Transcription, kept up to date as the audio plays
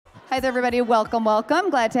Hi there, everybody. Welcome, welcome.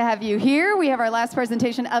 Glad to have you here. We have our last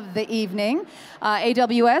presentation of the evening.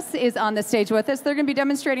 AWS is on the stage with us. They're going to be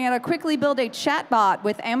demonstrating how to quickly build a chatbot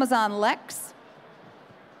with Amazon Lex.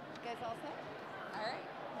 You guys all set? All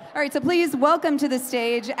right. All right, so please welcome to the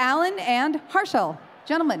stage Alan and Harshal.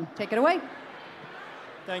 Gentlemen, take it away.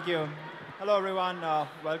 Thank you. Hello, everyone.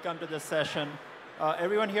 Welcome to this session.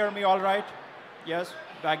 Everyone hear me all right? Yes?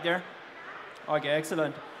 Back there? OK,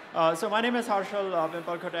 excellent. So my name is Harshal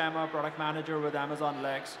Vimpalkhote. I'm a product manager with Amazon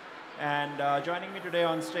Lex. And joining me today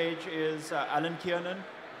on stage is Alan Kiernan,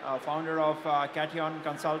 founder of Cation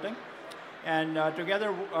Consulting. And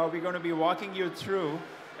together, we're going to be walking you through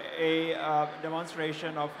a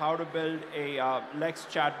demonstration of how to build a Lex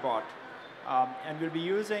chatbot. And we'll be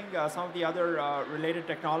using some of the other related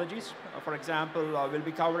technologies. For example, we'll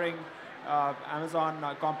be covering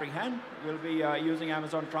Amazon Comprehend. We'll be using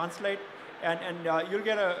Amazon Translate. And you'll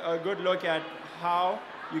get a good look at how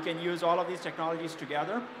you can use all of these technologies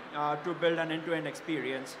together to build an end-to-end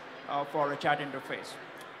experience for a chat interface.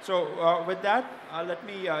 So with that, let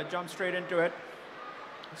me jump straight into it.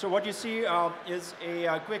 So what you see is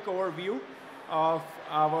a quick overview of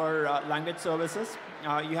our language services.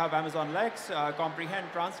 You have Amazon Lex, Comprehend,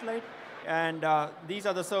 Translate. And these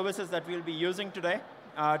are the services that we'll be using today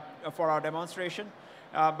for our demonstration.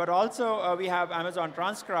 But also, we have Amazon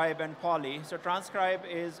Transcribe and Polly. So Transcribe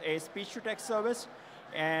is a speech-to-text service,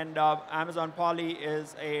 and Amazon Polly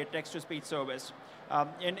is a text-to-speech service.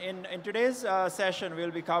 In today's session,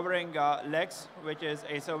 we'll be covering Lex, which is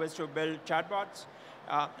a service to build chatbots,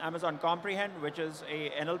 Amazon Comprehend, which is a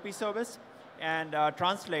NLP service, and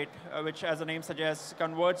Translate, which, as the name suggests,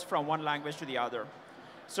 converts from one language to the other.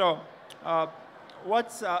 So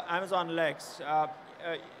what's Amazon Lex?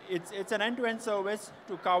 It's an end-to-end service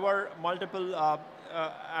to cover multiple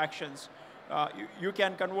actions. You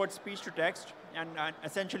can convert speech to text and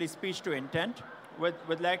essentially speech to intent.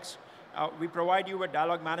 With Lex, we provide you with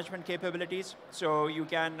dialogue management capabilities, so you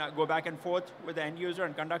can go back and forth with the end user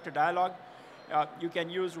and conduct a dialogue. You can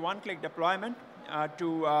use one-click deployment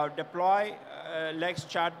to deploy Lex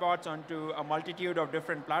chatbots onto a multitude of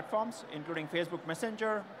different platforms, including Facebook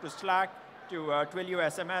Messenger, to Slack, to Twilio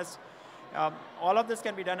SMS. All of this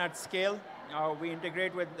can be done at scale. We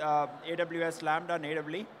integrate with AWS Lambda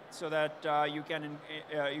natively so that you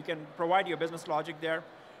can provide your business logic there.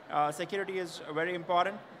 Security is very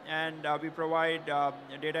important, and we provide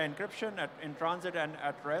data encryption in transit and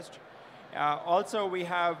at rest. Also, we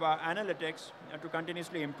have analytics to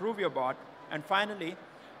continuously improve your bot. And finally,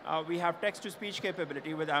 we have text-to-speech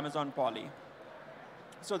capability with Amazon Polly.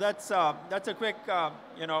 So that's a quick,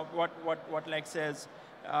 what Lex is.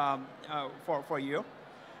 For you.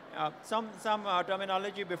 Some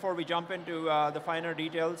terminology before we jump into the finer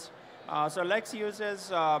details. So Lex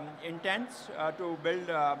uses intents to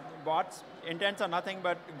build bots. Intents are nothing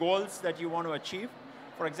but goals that you want to achieve.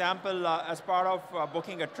 For example, as part of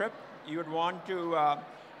booking a trip, you would want to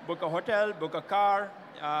book a hotel, book a car,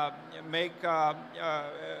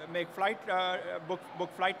 book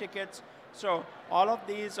flight tickets. So all of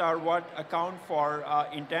these are what account for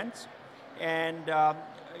intents. And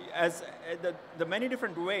as the many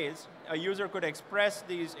different ways a user could express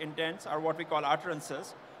these intents are what we call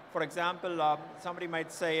utterances. For example, somebody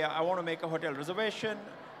might say, I want to make a hotel reservation.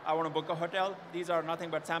 I want to book a hotel. These are nothing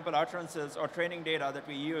but sample utterances or training data that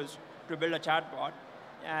we use to build a chatbot.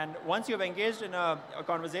 And once you've engaged in a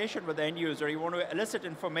conversation with the end user, you want to elicit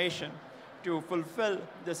information to fulfill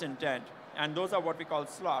this intent. And those are what we call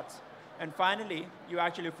slots. And finally, you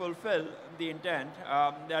actually fulfill the intent.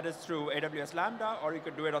 That is through AWS Lambda, or you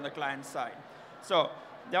could do it on the client side. So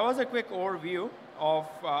that was a quick overview of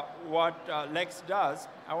what Lex does.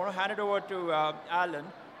 I want to hand it over to Alan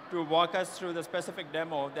to walk us through the specific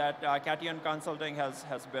demo that Cation Consulting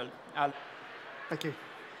has built. Alan. Thank you.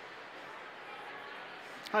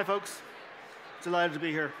 Hi, folks. Delighted to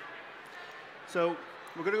be here. So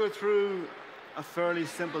we're going to go through a fairly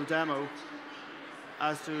simple demo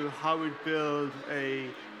as to how we build a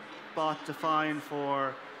bot defined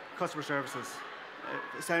for customer services,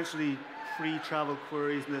 essentially free travel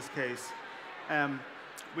queries in this case.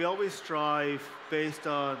 We always strive, based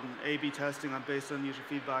on A/B testing and based on user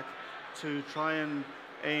feedback, to try and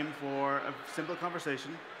aim for a simple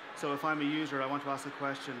conversation. So if I'm a user, I want to ask a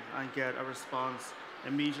question and get a response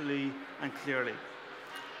immediately and clearly.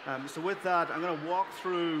 So with that, I'm going to walk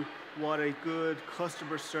through what a good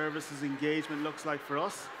customer services engagement looks like for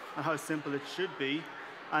us and how simple it should be,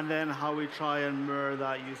 and then how we try and mirror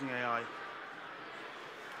that using AI.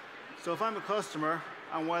 So if I'm a customer,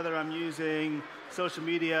 and whether I'm using social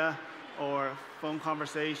media or phone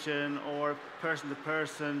conversation or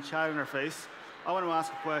person-to-person chat interface, I want to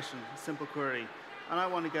ask a question, a simple query, and I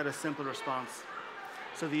want to get a simple response.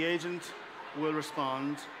 So the agent will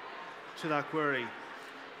respond to that query.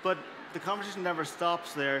 But the conversation never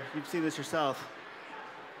stops there. You've seen this yourself.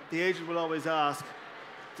 The agent will always ask,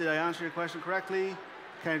 did I answer your question correctly?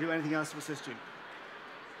 Can I do anything else to assist you?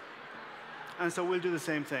 And so we'll do the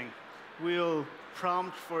same thing. We'll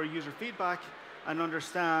prompt for user feedback and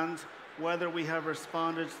understand whether we have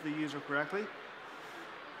responded to the user correctly.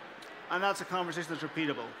 And that's a conversation that's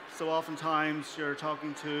repeatable. So oftentimes you're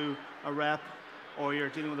talking to a rep or you're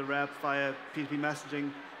dealing with a rep via P2P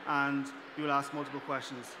messaging and you will ask multiple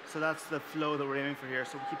questions. So that's the flow that we're aiming for here.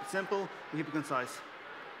 So we keep it simple, we keep it concise.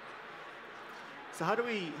 So how do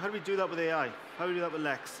we do that with AI? How do we do that with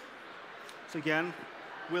Lex? So again,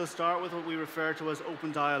 we'll start with what we refer to as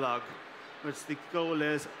open dialogue, which the goal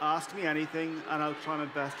is ask me anything and I'll try my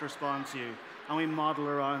best to respond to you. And we model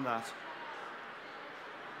around that.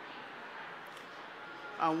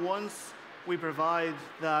 And once we provide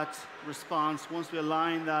that response, once we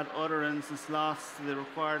align that utterance and slots to the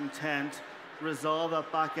required intent, resolve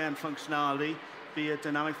that back-end functionality, be it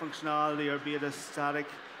dynamic functionality or be it a static,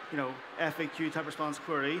 FAQ type response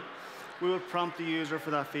query, we will prompt the user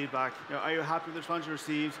for that feedback. Are you happy with the response you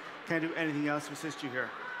received? Can I do anything else to assist you here?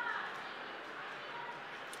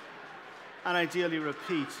 And ideally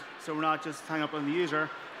repeat, so we're not just hang up on the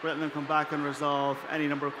user, we're letting them come back and resolve any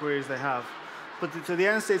number of queries they have. But so the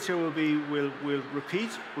end stage here will be, we'll repeat,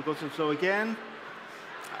 we'll go through the flow again,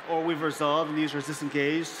 or we've resolved and the user is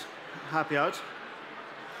disengaged, happy out.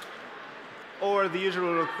 Or the user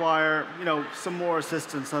will require, some more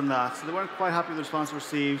assistance on that. So they weren't quite happy with the response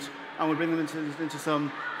received, and we'll bring them into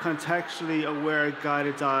some contextually aware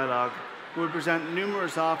guided dialogue. We'll present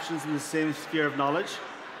numerous options in the same sphere of knowledge,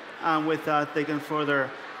 and with that, they can further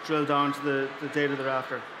drill down to the data they're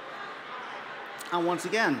after. And once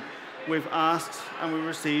again, we've asked and we've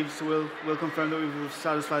received, so we'll confirm that we've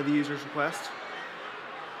satisfied the user's request.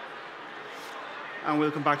 And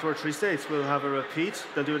we'll come back to our 3 states. We'll have a repeat.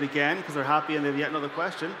 They'll do it again because they're happy and they have yet another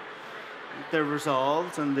question. They're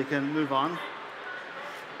resolved and they can move on.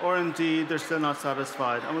 Or indeed, they're still not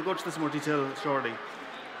satisfied. And we'll go into this in more detail shortly.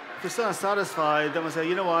 If they're still not satisfied, then we'll say,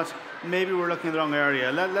 you know what, maybe we're looking in the wrong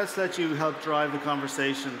area. Let's let you help drive the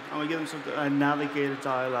conversation. And we give them a navigated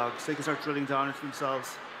dialogue so they can start drilling down into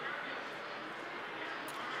themselves.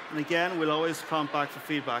 And again, we'll always prompt back for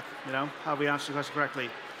feedback. Have we answered the question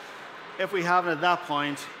correctly? If we haven't at that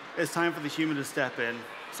point, it's time for the human to step in.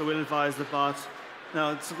 So we'll advise the bot,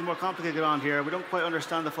 now, something more complicated on here. We don't quite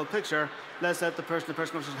understand the full picture. Let's let the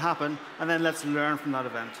person-to-person conversation happen, and then let's learn from that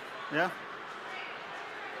event. Yeah?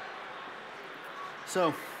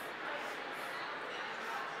 So,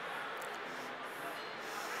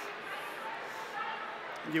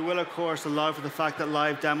 you will, of course, allow for the fact that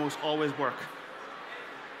live demos always work.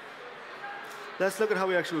 Let's look at how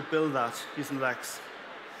we actually would build that using Lex.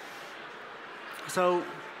 So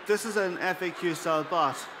this is an FAQ-style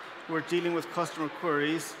bot. We're dealing with customer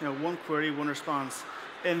queries, one query, one response.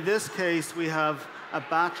 In this case, we have a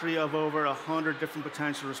battery of over 100 different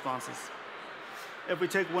potential responses. If we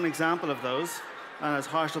take one example of those, and as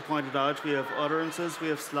Harshal pointed out, we have utterances, we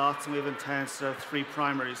have slots, and we have intents. There are 3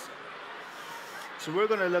 primaries. So we're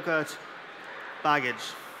going to look at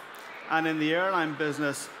baggage. And in the airline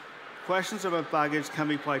business, questions about baggage can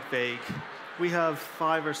be quite vague. We have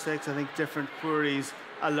 5 or 6, I think, different queries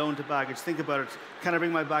alone to baggage. Think about it. Can I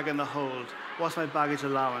bring my bag in the hold? What's my baggage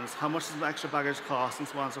allowance? How much does my extra baggage cost? And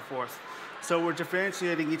so on and so forth. So we're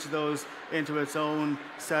differentiating each of those into its own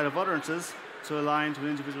set of utterances to align to an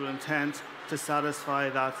individual intent to satisfy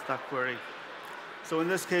that query. So in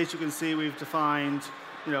this case, you can see we've defined,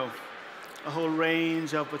 a whole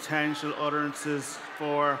range of potential utterances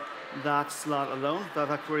for that slot alone,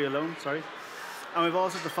 that query alone, sorry. And we've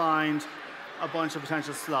also defined a bunch of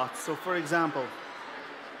potential slots. So for example,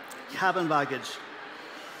 cabin baggage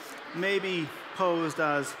may be posed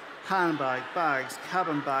as handbag, bags,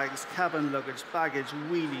 cabin luggage, baggage,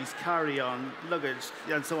 wheelies, carry-on, luggage,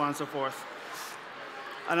 and so on and so forth.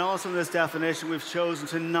 And also in this definition, we've chosen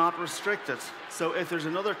to not restrict it. So if there's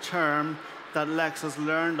another term that Lex has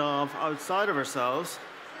learned of outside of ourselves,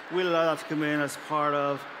 we'll allow that to come in as part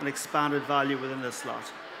of an expanded value within this slot.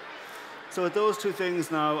 So with those 2 things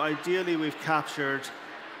now, ideally we've captured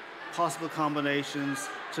possible combinations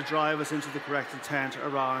to drive us into the correct intent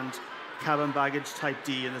around cabin baggage type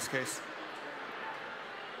D in this case.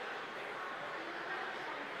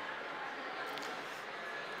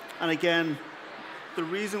 And again, the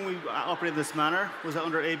reason we operated this manner was that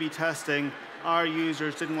under A/B testing, our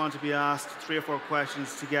users didn't want to be asked 3 or 4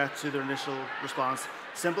 questions to get to their initial response.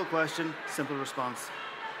 Simple question, simple response.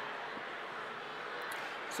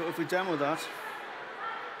 So if we demo that,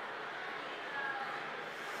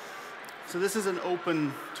 so this is an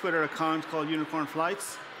open Twitter account called Unicorn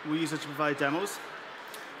Flights. We use it to provide demos.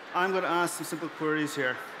 I'm going to ask some simple queries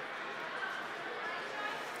here.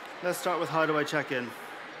 Let's start with how do I check in?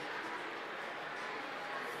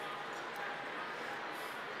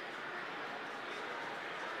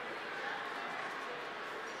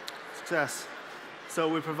 Success. So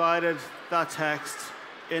we provided that text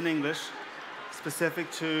in English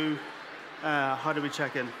specific to how do we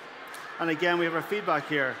check in. And again, we have our feedback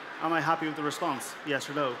here. Am I happy with the response? Yes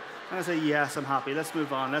or no? And I say, yes, I'm happy. Let's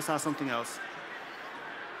move on. Let's ask something else.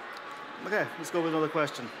 OK, let's go with another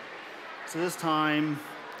question. So this time,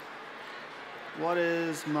 what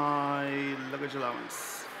is my luggage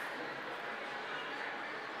allowance?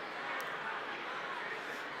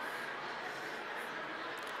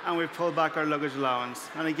 And we've pulled back our luggage allowance.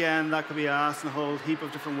 And again, that could be asked in a whole heap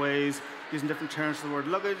of different ways, using different terms for the word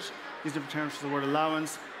luggage, using different terms for the word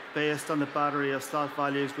allowance, based on the battery of slot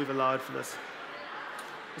values we've allowed for this.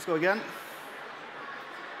 Let's go again.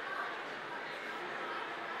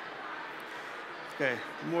 OK,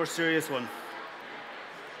 more serious one.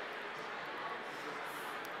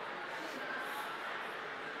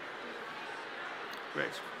 Great.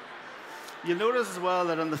 You'll notice as well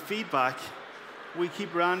that on the feedback, we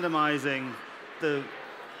keep randomizing the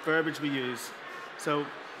verbiage we use. So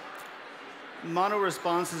mono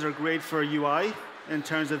responses are great for UI in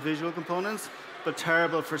terms of visual components, but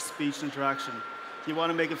terrible for speech interaction. You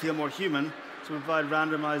want to make it feel more human, so provide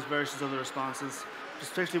randomized versions of the responses,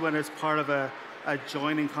 particularly when it's part of a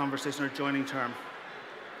joining conversation or joining term.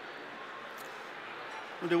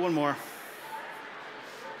 We'll do one more.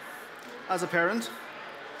 As a parent,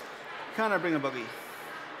 can I bring a buggy?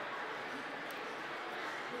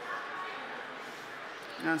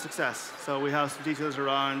 And success. So we have some details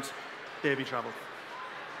around baby travel.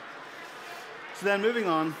 So then moving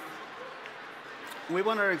on, we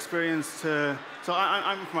want our experience to, so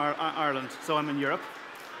I'm from Ireland, so I'm in Europe.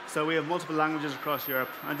 So we have multiple languages across Europe.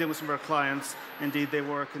 I'm dealing with some of our clients. Indeed, they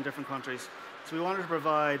work in different countries. So we wanted to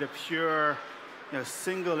provide a pure,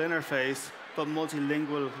 single interface, but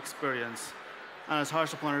multilingual experience. And as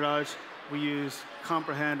Harshal pointed out, we use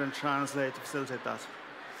comprehend and translate to facilitate that.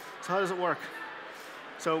 So how does it work?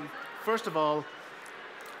 So first of all,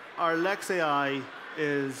 our Lex AI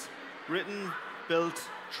is written, built,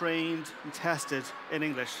 trained, and tested in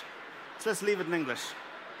English. So let's leave it in English.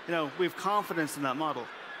 We have confidence in that model.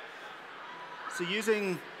 So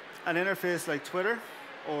using an interface like Twitter,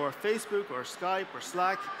 or Facebook, or Skype, or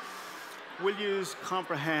Slack, we'll use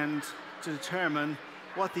comprehend to determine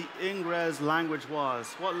what the ingress language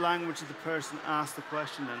was. What language did the person ask the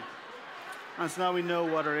question in? And so now we know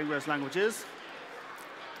what our ingress language is.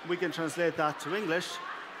 We can translate that to English,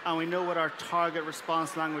 and we know what our target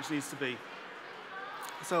response language needs to be.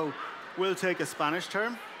 So we'll take a Spanish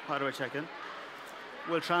term, how do I check in?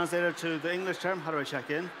 We'll translate it to the English term, how do I check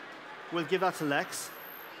in? We'll give that to Lex.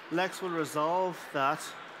 Lex will resolve that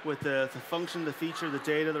with the function, the feature, the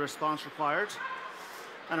data, the response required.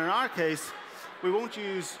 And in our case, we won't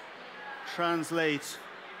use translate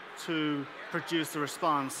to produce the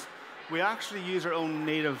response. We actually use our own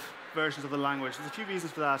native versions of the language. There's a few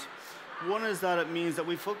reasons for that. One is that it means that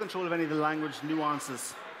we have full control of any of the language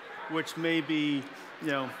nuances, which may be,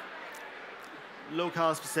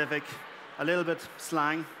 locale specific, a little bit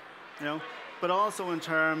slang, but also in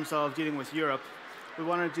terms of dealing with Europe, we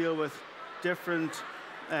want to deal with different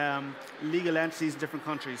legal entities in different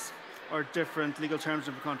countries, or different legal terms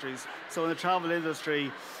in different countries. So in the travel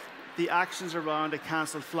industry, the actions around a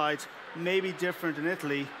cancelled flight may be different in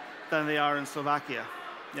Italy than they are in Slovakia.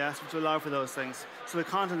 Yes, to allow for those things. So the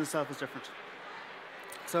content itself is different.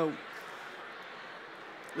 So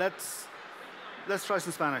let's try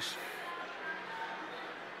some Spanish.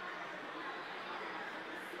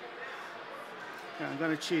 Yeah, I'm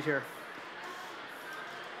going to cheat here.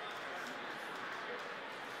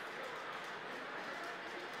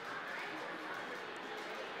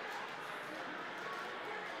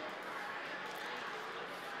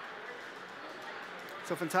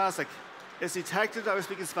 So fantastic. It's detected I was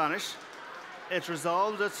speaking Spanish. It's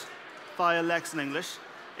resolved it via Lex in English.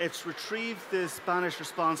 It's retrieved the Spanish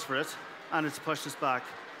response for it, and it's pushed us back.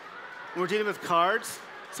 We're dealing with cards,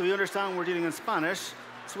 so we understand we're dealing in Spanish,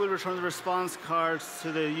 so we'll return the response cards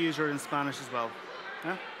to the user in Spanish as well.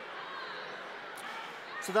 Yeah?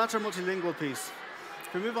 So that's our multilingual piece.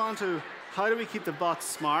 If we move on to how do we keep the bots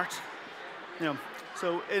smart?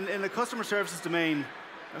 So in the customer services domain,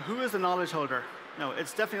 who is the knowledge holder? No,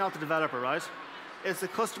 it's definitely not the developer, right? It's the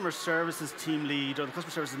customer services team lead or the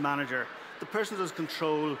customer services manager, the person who does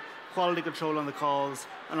control quality control on the calls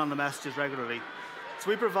and on the messages regularly. So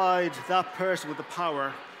we provide that person with the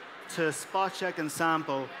power to spot check and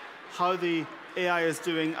sample how the AI is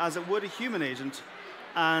doing as it would a human agent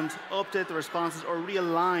and update the responses or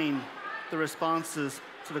realign the responses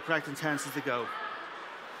to the correct intents as they go.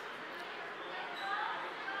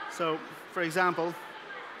 So, for example,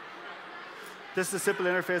 this is a simple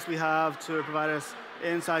interface we have to provide us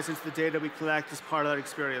insights into the data we collect as part of that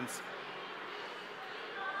experience.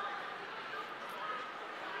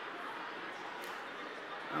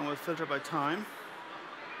 And we'll filter by time.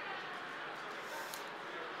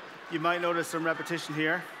 You might notice some repetition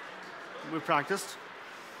here. We've practiced.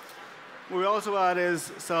 What we also add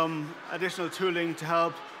is some additional tooling to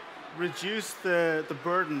help reduce the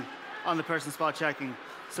burden on the person spot checking.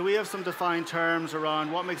 So we have some defined terms around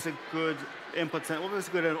what makes a good input, what makes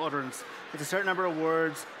a good utterance. It's a certain number of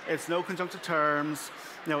words. It's no conjunctive terms.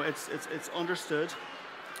 It's understood.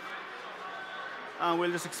 And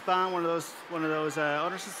we'll just expand one of those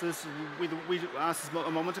utterances. We asked this a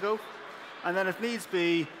moment ago. And then if needs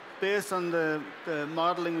be, based on the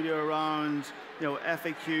modeling we do around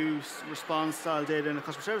FAQ response style data in a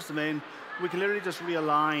customer service domain, we can literally just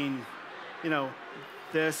realign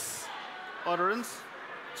this utterance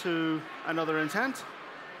to another intent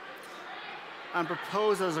and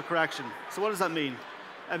propose it as a correction. So what does that mean?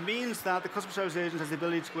 It means that the customer service agent has the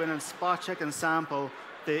ability to go in and spot check and sample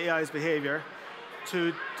the AI's behavior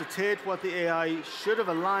to dictate what the AI should have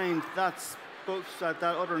aligned that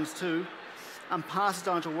utterance to and pass it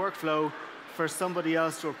on to workflow for somebody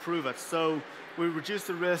else to approve it. So we reduce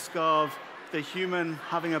the risk of the human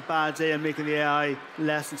having a bad day and making the AI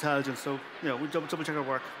less intelligent. So we double check our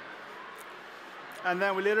work. And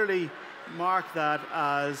then we literally mark that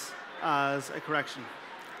as a correction.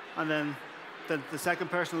 And then the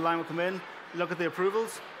second person in the line will come in, look at the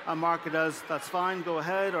approvals, and mark it as that's fine, go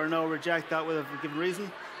ahead, or no, reject that with a given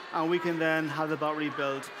reason. And we can then have the bot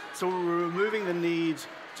rebuild. So we're removing the need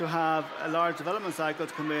to have a large development cycle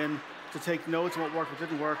to come in to take notes on what worked, what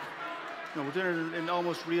didn't work. We're doing it in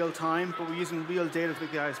almost real time, but we're using real data to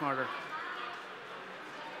make the AI smarter.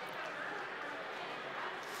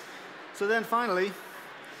 So then finally,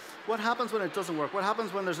 what happens when it doesn't work? What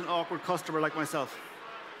happens when there's an awkward customer like myself?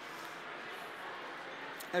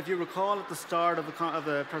 If you recall at the start of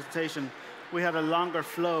the presentation, we had a longer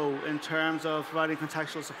flow in terms of providing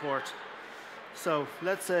contextual support. So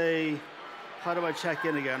let's say, how do I check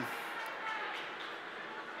in again?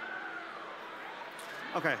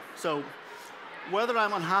 OK, so whether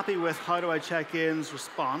I'm unhappy with how do I check in's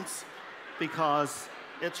response because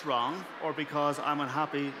it's wrong or because I'm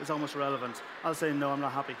unhappy is almost irrelevant. I'll say, no, I'm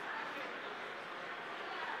not happy.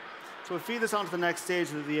 So we feed this onto the next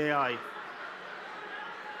stage of the AI.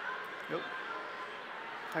 Yep.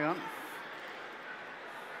 Hang on.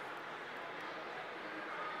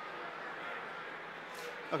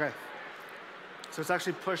 OK. So it's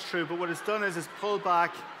actually pushed through. But what it's done is it's pulled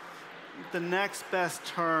back the next best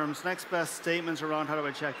terms, next best statements around how do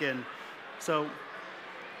I check in. So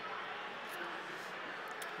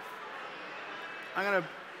I'm going to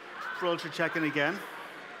roll through check-in again.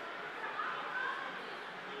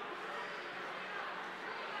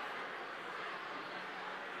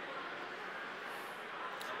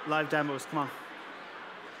 Live demos, come on.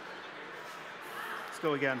 Let's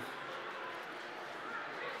go again.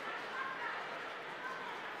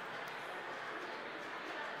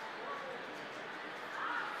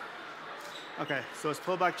 OK, so it's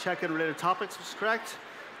pullback check-in related topics, which is correct.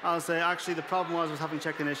 I'll say, actually, the problem was having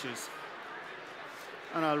check-in issues.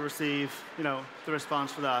 And I'll receive the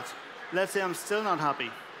response for that. Let's say I'm still not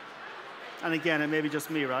happy. And again, it may be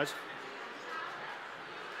just me, right?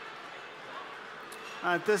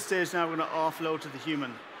 And at this stage now, we're going to offload to the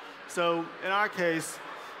human. So in our case,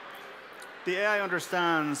 the AI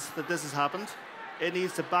understands that this has happened. It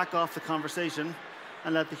needs to back off the conversation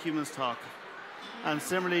and let the humans talk. And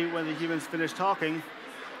similarly, when the humans finish talking,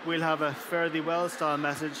 we'll have a fare thee well style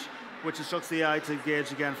message, which instructs the AI to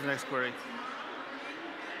engage again for the next query.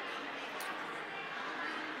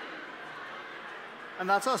 And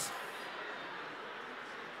that's us.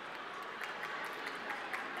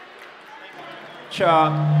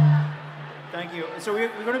 Thank you. So we're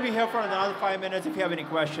going to be here for another 5 minutes if you have any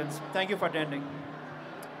questions. Thank you for attending.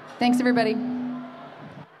 Thanks, everybody.